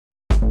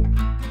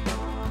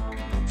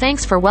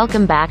Thanks for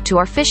welcome back to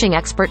our fishing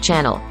expert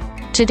channel.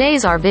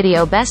 Today's our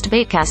video best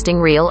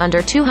baitcasting reel under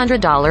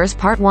 $200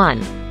 part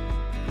 1.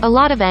 A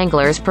lot of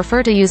anglers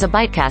prefer to use a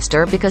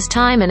baitcaster because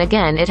time and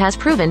again it has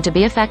proven to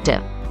be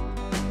effective.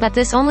 But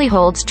this only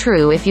holds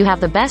true if you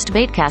have the best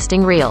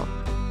baitcasting reel.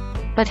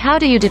 But how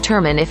do you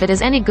determine if it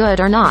is any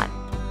good or not?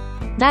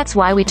 That's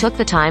why we took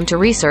the time to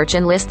research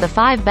and list the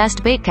 5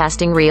 best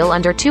baitcasting reel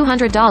under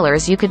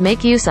 $200 you could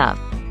make use of.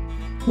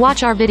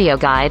 Watch our video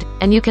guide,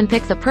 and you can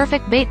pick the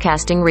perfect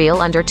baitcasting reel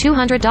under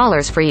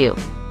 $200 for you.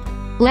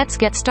 Let's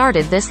get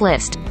started this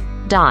list.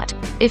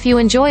 If you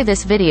enjoy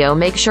this video,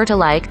 make sure to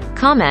like,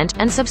 comment,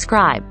 and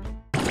subscribe.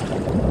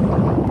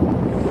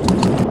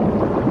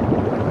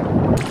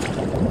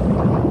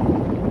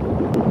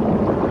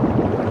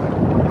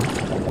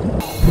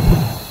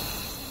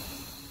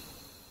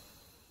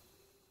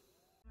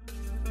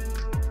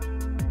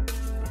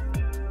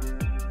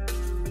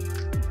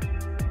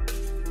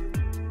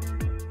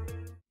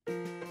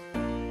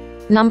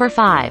 Number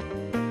 5.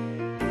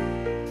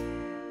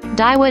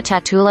 Daiwa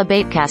Tatula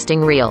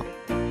Baitcasting Reel.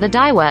 The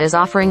Daiwa is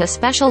offering a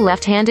special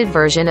left-handed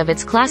version of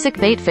its classic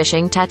bait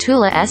fishing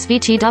Tatula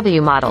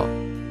SVTW model.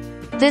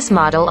 This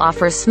model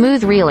offers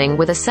smooth reeling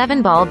with a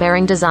 7-ball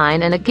bearing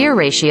design and a gear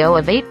ratio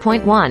of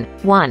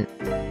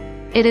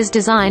 8.11. It is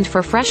designed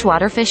for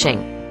freshwater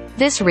fishing.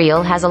 This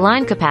reel has a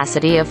line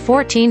capacity of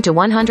 14 to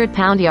 100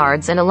 pound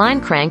yards and a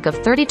line crank of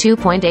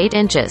 32.8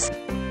 inches.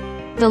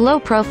 The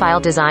low-profile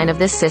design of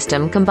this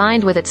system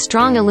combined with its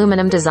strong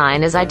aluminum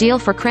design is ideal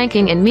for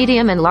cranking in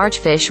medium and large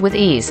fish with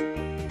ease.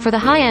 For the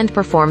high-end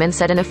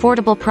performance at an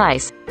affordable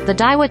price, the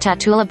Daiwa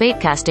Tatula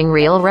baitcasting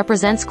reel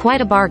represents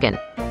quite a bargain.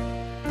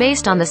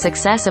 Based on the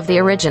success of the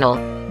original,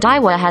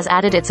 Daiwa has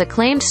added its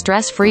acclaimed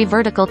stress-free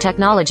vertical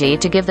technology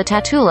to give the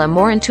Tatula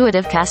more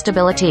intuitive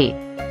castability.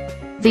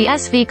 The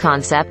SV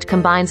concept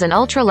combines an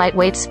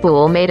ultra-lightweight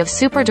spool made of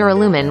super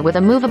duralumin with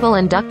a movable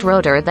induct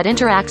rotor that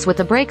interacts with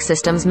the brake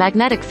system's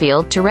magnetic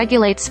field to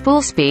regulate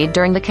spool speed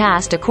during the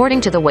cast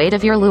according to the weight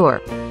of your lure.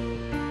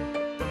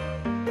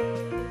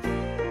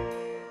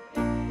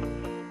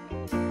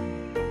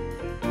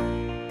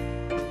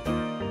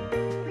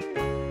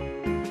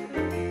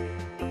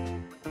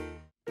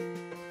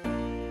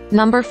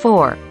 Number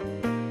 4.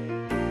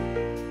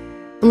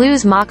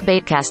 Mach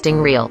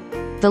Baitcasting Reel.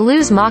 The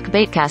Mach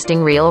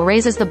baitcasting reel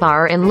raises the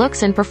bar in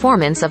looks and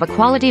performance of a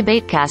quality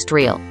baitcast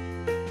reel.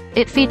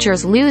 It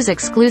features Lew's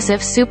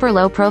exclusive super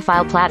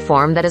low-profile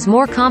platform that is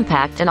more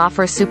compact and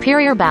offers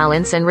superior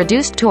balance and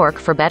reduced torque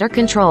for better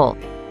control.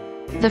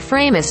 The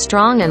frame is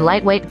strong and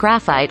lightweight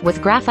graphite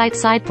with graphite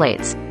side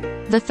plates.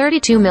 The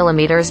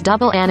 32mm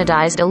double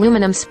anodized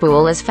aluminum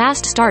spool is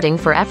fast starting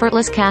for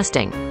effortless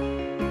casting.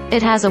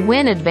 It has a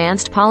WIN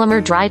advanced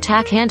polymer dry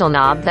tack handle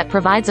knob that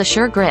provides a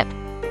sure grip.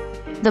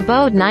 The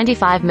bowed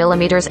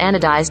 95mm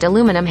anodized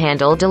aluminum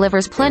handle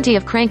delivers plenty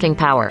of cranking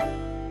power.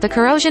 The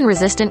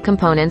corrosion-resistant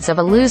components of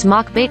a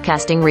Mach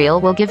baitcasting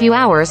reel will give you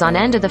hours on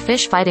end of the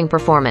fish fighting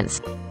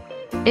performance.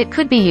 It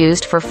could be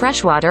used for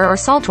freshwater or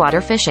saltwater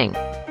fishing.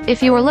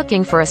 If you are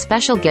looking for a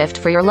special gift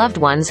for your loved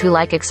ones who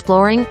like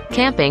exploring,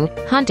 camping,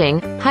 hunting,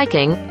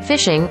 hiking,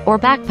 fishing, or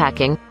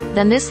backpacking,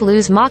 then this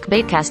Mach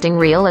baitcasting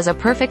reel is a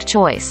perfect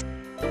choice.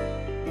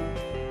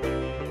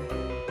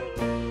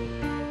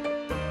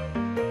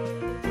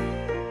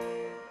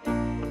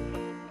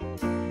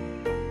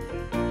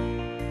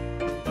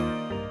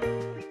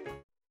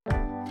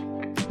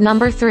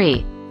 Number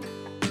 3.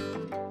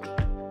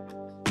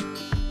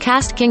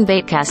 KastKing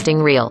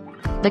Baitcasting Reel.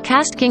 The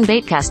KastKing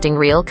Baitcasting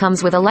Reel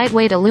comes with a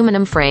lightweight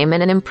aluminum frame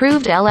and an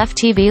improved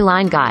LFTV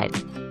line guide.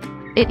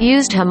 It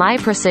used Hamai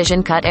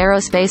precision-cut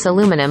aerospace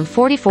aluminum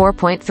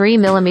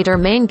 44.3mm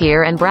main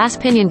gear and brass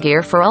pinion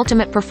gear for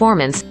ultimate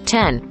performance,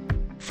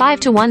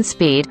 5:1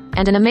 speed,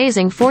 and an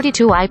amazing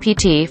 42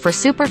 IPT for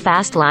super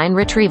fast line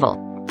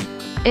retrieval.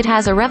 It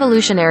has a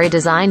revolutionary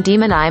design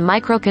Demon Eye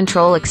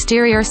microcontrol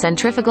exterior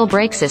centrifugal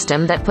brake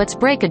system that puts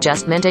brake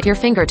adjustment at your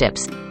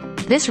fingertips.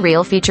 This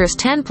reel features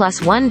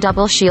 10+1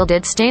 double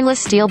shielded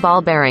stainless steel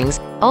ball bearings,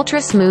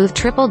 ultra-smooth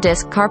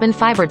triple-disc carbon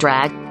fiber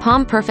drag,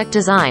 palm-perfect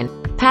design,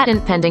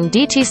 patent-pending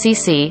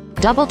DTCC,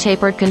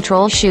 double-tapered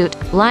control chute,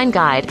 line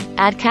guide,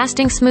 add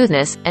casting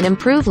smoothness, and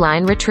improve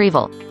line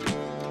retrieval.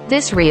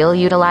 This reel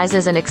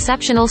utilizes an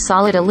exceptional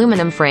solid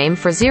aluminum frame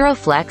for zero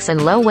flex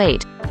and low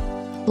weight.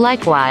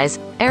 Likewise,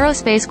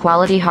 aerospace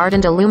quality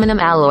hardened aluminum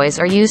alloys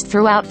are used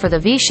throughout for the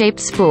V-shaped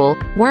spool,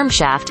 worm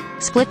shaft,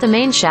 split the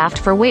main shaft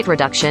for weight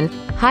reduction,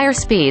 higher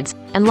speeds,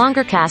 and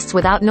longer casts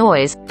without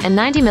noise, and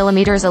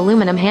 90mm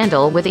aluminum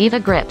handle with EVA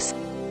grips.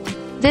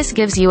 This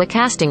gives you a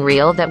casting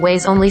reel that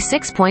weighs only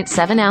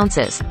 6.7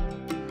 ounces.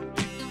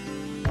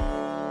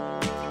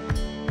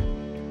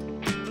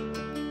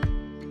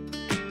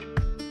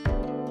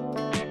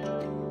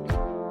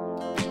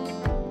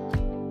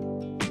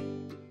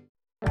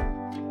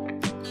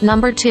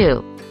 Number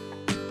 2.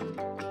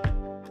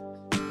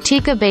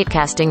 Tica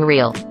Baitcasting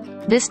Reel.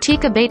 This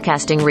Tica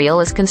baitcasting reel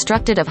is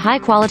constructed of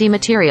high-quality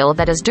material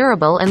that is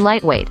durable and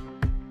lightweight.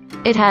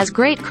 It has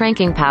great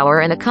cranking power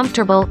and a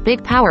comfortable,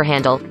 big power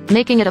handle,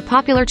 making it a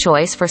popular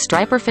choice for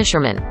striper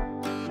fishermen.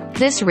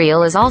 This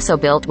reel is also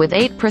built with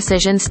 8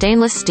 precision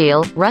stainless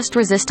steel,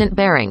 rust-resistant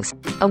bearings,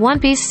 a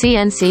one-piece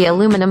CNC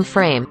aluminum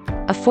frame,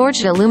 a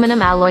forged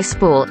aluminum alloy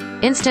spool,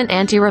 instant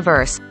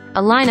anti-reverse,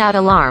 a line-out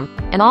alarm,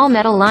 an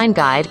all-metal line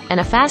guide, and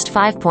a fast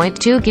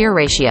 5.2 gear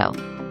ratio.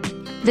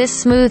 This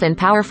smooth and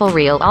powerful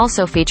reel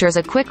also features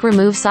a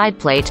quick-remove side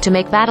plate to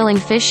make battling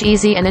fish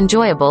easy and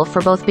enjoyable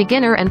for both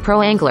beginner and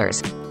pro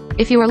anglers.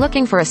 If you are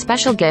looking for a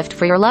special gift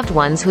for your loved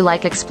ones who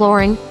like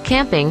exploring,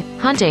 camping,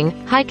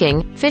 hunting,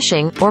 hiking,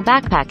 fishing, or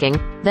backpacking,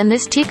 then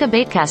this Tica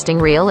baitcasting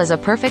reel is a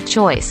perfect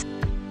choice.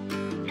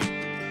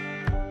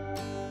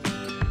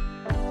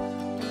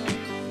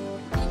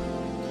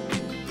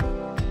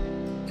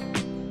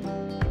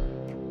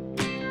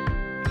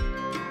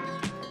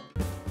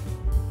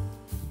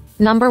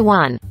 Number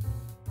 1.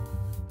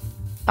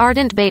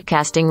 Ardent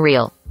Baitcasting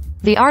Reel.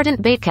 The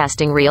Ardent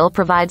Baitcasting Reel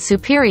provides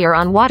superior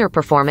on-water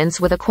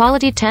performance with a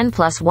quality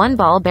 10+1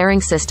 ball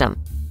bearing system,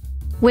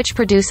 which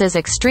produces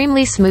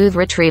extremely smooth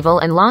retrieval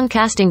and long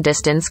casting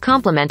distance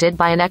complemented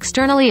by an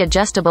externally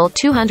adjustable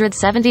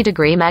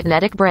 270-degree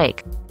magnetic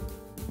brake.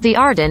 The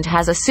Ardent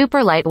has a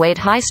super lightweight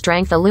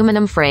high-strength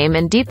aluminum frame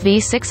and deep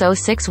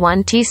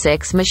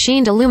V6061T6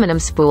 machined aluminum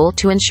spool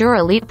to ensure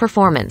elite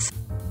performance.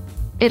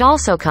 It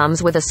also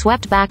comes with a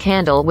swept-back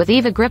handle with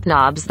EVA grip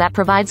knobs that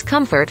provides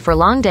comfort for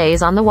long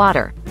days on the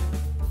water.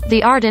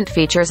 The Ardent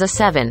features a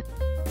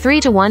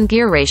 7:3:1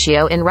 gear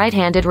ratio in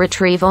right-handed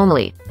retrieve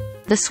only.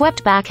 The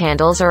swept-back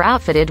handles are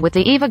outfitted with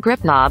the EVA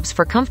grip knobs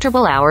for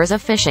comfortable hours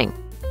of fishing.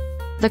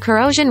 The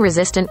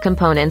corrosion-resistant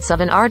components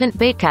of an Ardent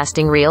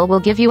baitcasting reel will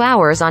give you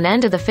hours on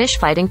end of the fish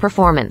fighting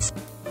performance.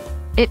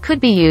 It could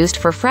be used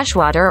for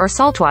freshwater or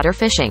saltwater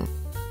fishing.